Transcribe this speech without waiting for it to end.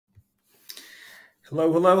Hello,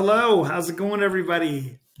 hello, hello. How's it going,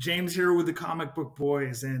 everybody? James here with the Comic Book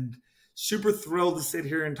Boys, and super thrilled to sit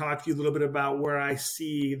here and talk to you a little bit about where I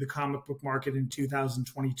see the comic book market in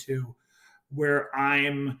 2022, where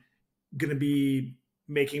I'm going to be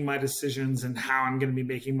making my decisions and how I'm going to be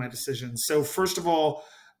making my decisions. So first of all,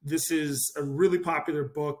 this is a really popular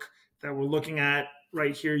book that we're looking at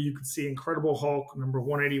right here. You can see Incredible Hulk number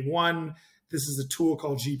 181. This is a tool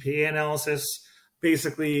called GPA analysis.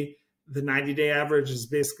 Basically, the 90-day average is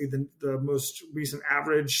basically the most recent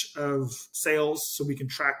average of sales, so we can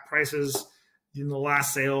track prices. In the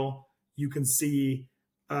last sale, you can see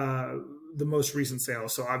the most recent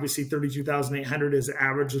sales. So obviously 32,800 is the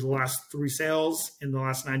average of the last three sales in the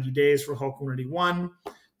last 90 days for Hulk 181.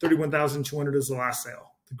 31,200 is the last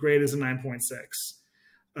sale. The grade is a 9.6.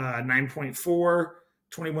 9.4,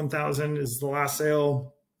 21,000 is the last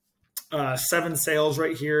sale. 7 sales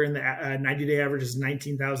right here in the 90-day average is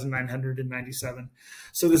 19,997.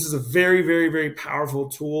 So this is a very, very, very powerful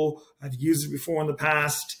tool. I've used it before in the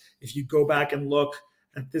past. If you go back and look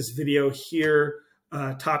at this video here,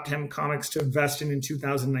 top 10 comics to invest in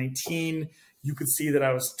 2019, you could see that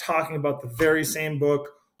I was talking about the very same book,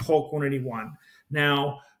 Hulk 181.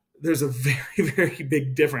 Now, there's a very, very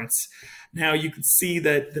big difference. Now, you could see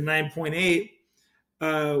that the 9.8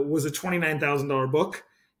 was a $29,000 book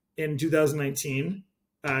in 2019.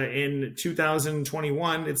 In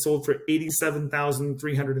 2021, it sold for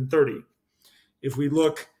 $87,330. If we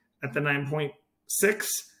look at the 9.6,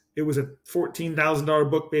 it was a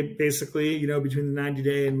 $14,000 book, basically, between the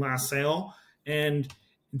 90-day and last sale. And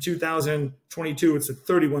in 2022, it's a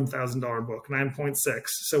 $31,000 book, 9.6.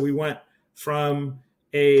 So we went from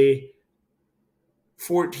a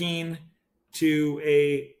 14 to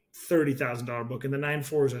a $30,000 book, and the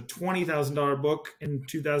 9.4 is a $20,000 book in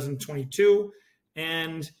 2022.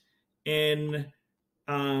 And in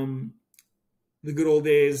the good old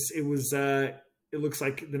days, it was it looks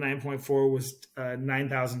like the 9.4 was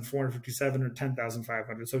 9,457 or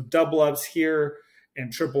 10,500. So double ups here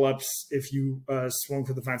and triple ups if you swung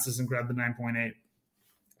for the fences and grabbed the 9.8.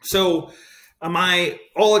 So am I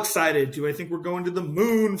all excited? Do I think we're going to the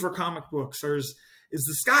moon for comic books, or is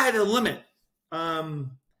the sky the limit?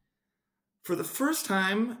 For the first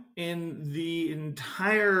time in the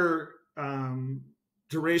entire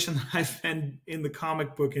duration that I've been in the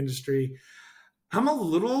comic book industry, I'm a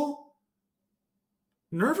little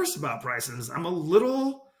nervous about prices. I'm a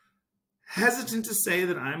little hesitant to say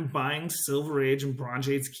that I'm buying Silver Age and Bronze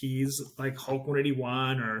Age keys like Hulk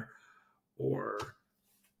 181 or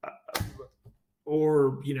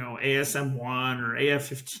ASM1 or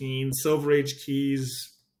AF15, Silver Age keys,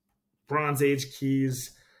 Bronze Age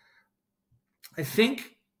keys. I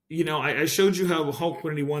think, I showed you how Hulk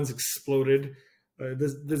 181's exploded.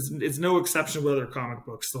 It's no exception with other comic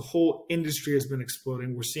books. The whole industry has been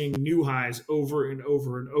exploding. We're seeing new highs over and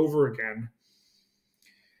over and over again.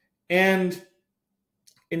 And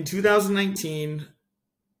in 2019,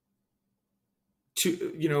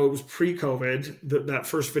 it was pre-COVID, that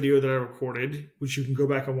first video that I recorded, which you can go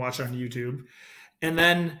back and watch on YouTube. And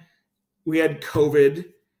then we had COVID,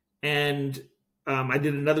 and I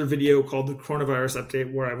did another video called the Coronavirus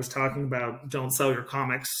Update where I was talking about don't sell your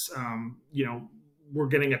comics. We're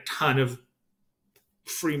getting a ton of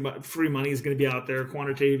free money is going to be out there.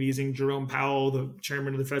 Quantitative easing. Jerome Powell, the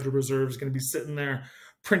chairman of the Federal Reserve, is going to be sitting there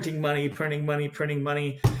printing money.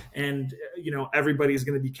 And, everybody's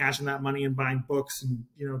going to be cashing that money and buying books. And,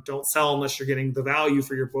 don't sell unless you're getting the value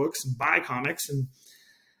for your books, and buy comics. And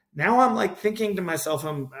now I'm like thinking to myself,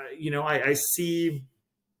 I see...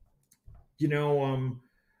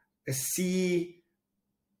 I see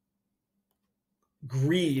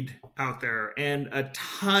greed out there and a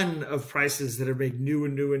ton of prices that are making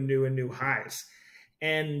new highs.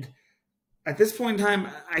 And at this point in time,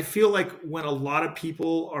 I feel like when a lot of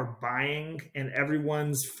people are buying and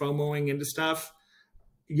everyone's FOMOing into stuff,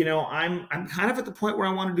 I'm kind of at the point where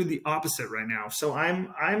I want to do the opposite right now. So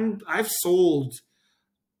I've sold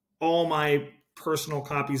all my personal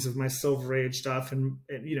copies of my Silver Age stuff and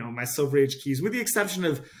my Silver Age keys, with the exception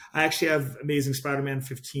of I actually have Amazing Spider-Man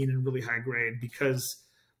 15 in really high grade because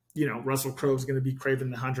Russell Crowe is going to be Kraven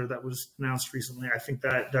the Hunter that was announced recently. I think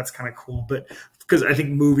that's kind of cool, but because I think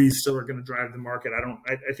movies still are going to drive the market.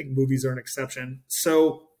 I think movies are an exception.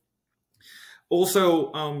 So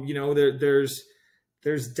also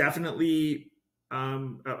there's definitely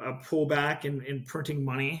a pullback in printing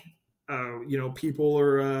money. People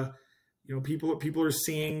are people are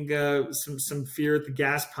seeing some fear at the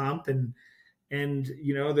gas pump, and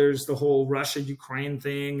there's the whole Russia-Ukraine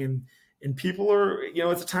thing, and people are,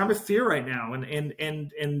 it's a time of fear right now. And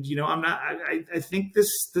I think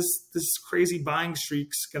this crazy buying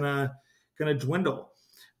streak's gonna dwindle.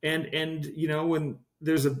 And when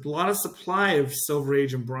there's a lot of supply of Silver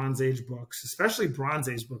Age and Bronze Age books, especially Bronze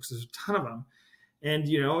Age books, there's a ton of them. And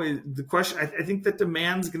the question, I think that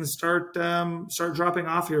demand's going to start dropping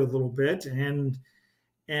off here a little bit. And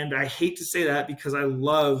I hate to say that because I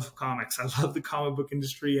love comics, I love the comic book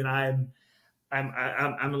industry, and I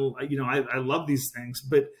love these things,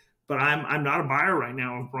 but I'm not a buyer right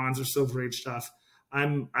now of Bronze or Silver Age stuff.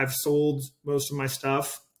 I've sold most of my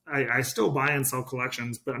stuff. I still buy and sell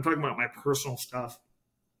collections, but I'm talking about my personal stuff.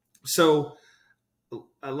 So,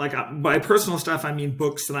 like by personal stuff, I mean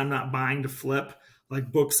books that I'm not buying to flip,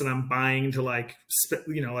 like books that I'm buying to like,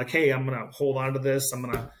 hey, I'm going to hold on to this. I'm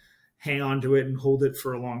going to hang on to it and hold it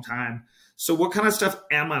for a long time. So what kind of stuff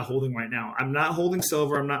am I holding right now? I'm not holding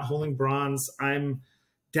silver. I'm not holding bronze. I'm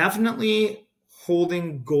definitely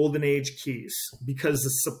holding golden age keys because the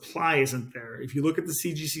supply isn't there. If you look at the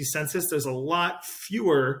CGC census, there's a lot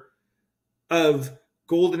fewer of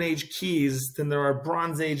golden age keys than there are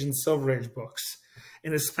bronze age and silver age books.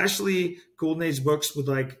 And especially golden age books with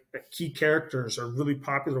like key characters or really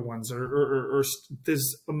popular ones, or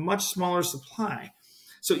there's a much smaller supply.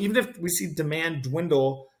 So even if we see demand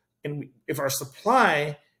dwindle and if our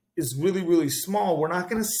supply is really, really small, we're not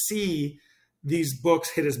going to see these books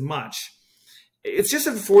hit as much. It's just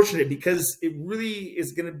unfortunate because it really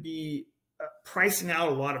is going to be pricing out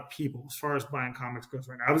a lot of people as far as buying comics goes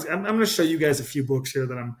right now. I'm going to show you guys a few books here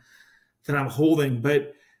that I'm holding,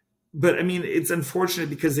 but I mean, it's unfortunate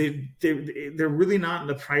because they're really not in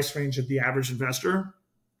the price range of the average investor.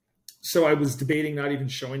 So I was debating not even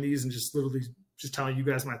showing these and just literally just telling you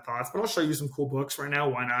guys my thoughts, but I'll show you some cool books right now.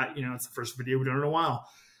 Why not? It's the first video we've done in a while,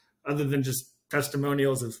 other than just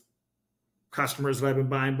testimonials of customers that I've been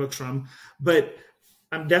buying books from. But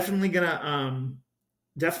I'm definitely gonna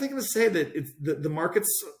say that the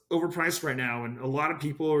market's overpriced right now, and a lot of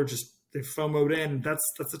people are they're FOMO'd in. That's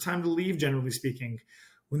the time to leave, generally speaking.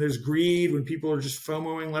 When there's greed, when people are just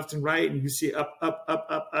FOMOing left and right, and you see up,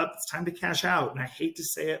 it's time to cash out. And I hate to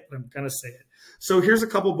say it, but I'm gonna say it. So here's a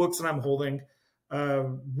couple books that I'm holding.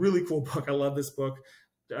 Really cool book. I love this book.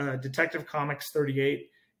 Detective Comics 38.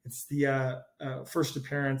 It's the first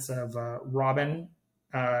appearance of Robin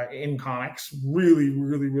in comics. Really,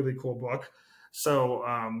 really, really cool book. So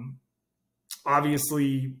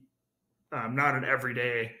obviously not an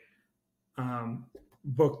everyday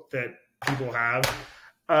book that people have.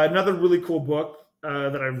 Another really cool book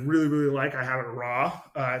that I really, really like. I have it raw.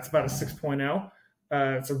 It's about a 6.0.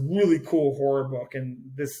 It's a really cool horror book, and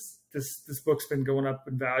this book's been going up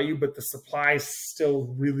in value, but the supply is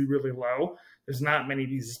still really, really low. There's not many of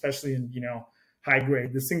these, especially in high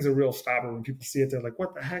grade. This thing's a real stopper. When people see it, they're like,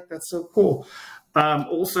 "What the heck? That's so cool."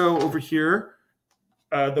 Also over here,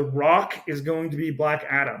 The Rock is going to be Black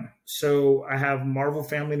Adam. So I have Marvel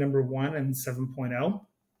Family #1 and 7.0.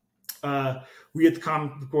 We at the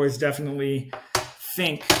Comic Book Boys definitely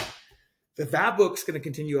think that book's going to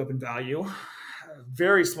continue up in value.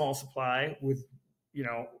 Very small supply with,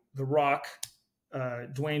 The Rock,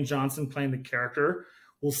 Dwayne Johnson playing the character.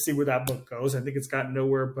 We'll see where that book goes. I think it's got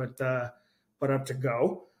nowhere but up to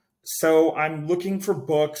go. So I'm looking for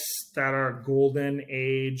books that are golden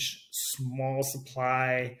age, small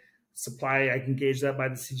supply. I can gauge that by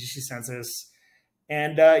the CGC census.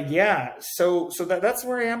 And so that's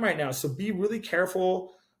where I am right now. So be really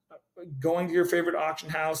careful going to your favorite auction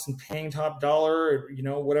house and paying top dollar,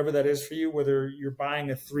 or, whatever that is for you, whether you're buying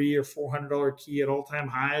a $300 or $400 key at all-time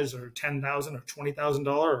highs, or $10,000 or $20,000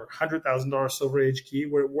 or $100,000 Silver Age key,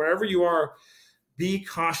 wherever you are, be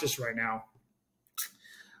cautious right now.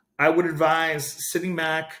 I would advise sitting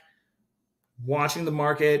back, watching the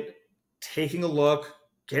market, taking a look,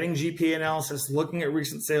 getting GPA analysis, looking at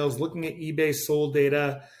recent sales, looking at eBay sold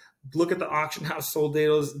data, look at the auction house sold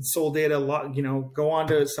data, go on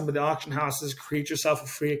to some of the auction houses, create yourself a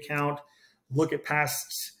free account, look at past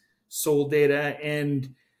sold data,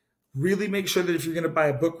 and really make sure that if you're going to buy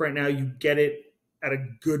a book right now, you get it at a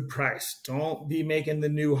good price. Don't be making the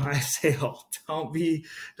new high sale. Don't be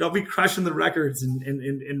crushing the records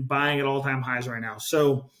and buying at all-time highs right now.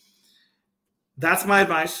 So that's my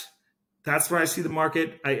advice. That's where I see the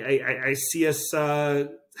market. I see us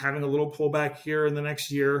having a little pullback here in the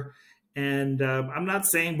next year. And I'm not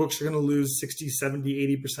saying books are going to lose 60,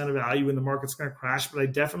 70, 80% of value and the market's going to crash, but I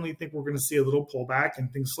definitely think we're going to see a little pullback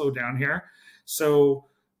and things slow down here. So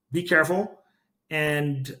be careful.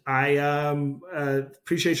 And I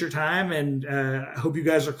appreciate your time, and I hope you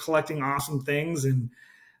guys are collecting awesome things, and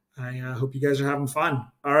I hope you guys are having fun.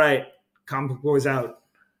 All right, Comic Book Boys out.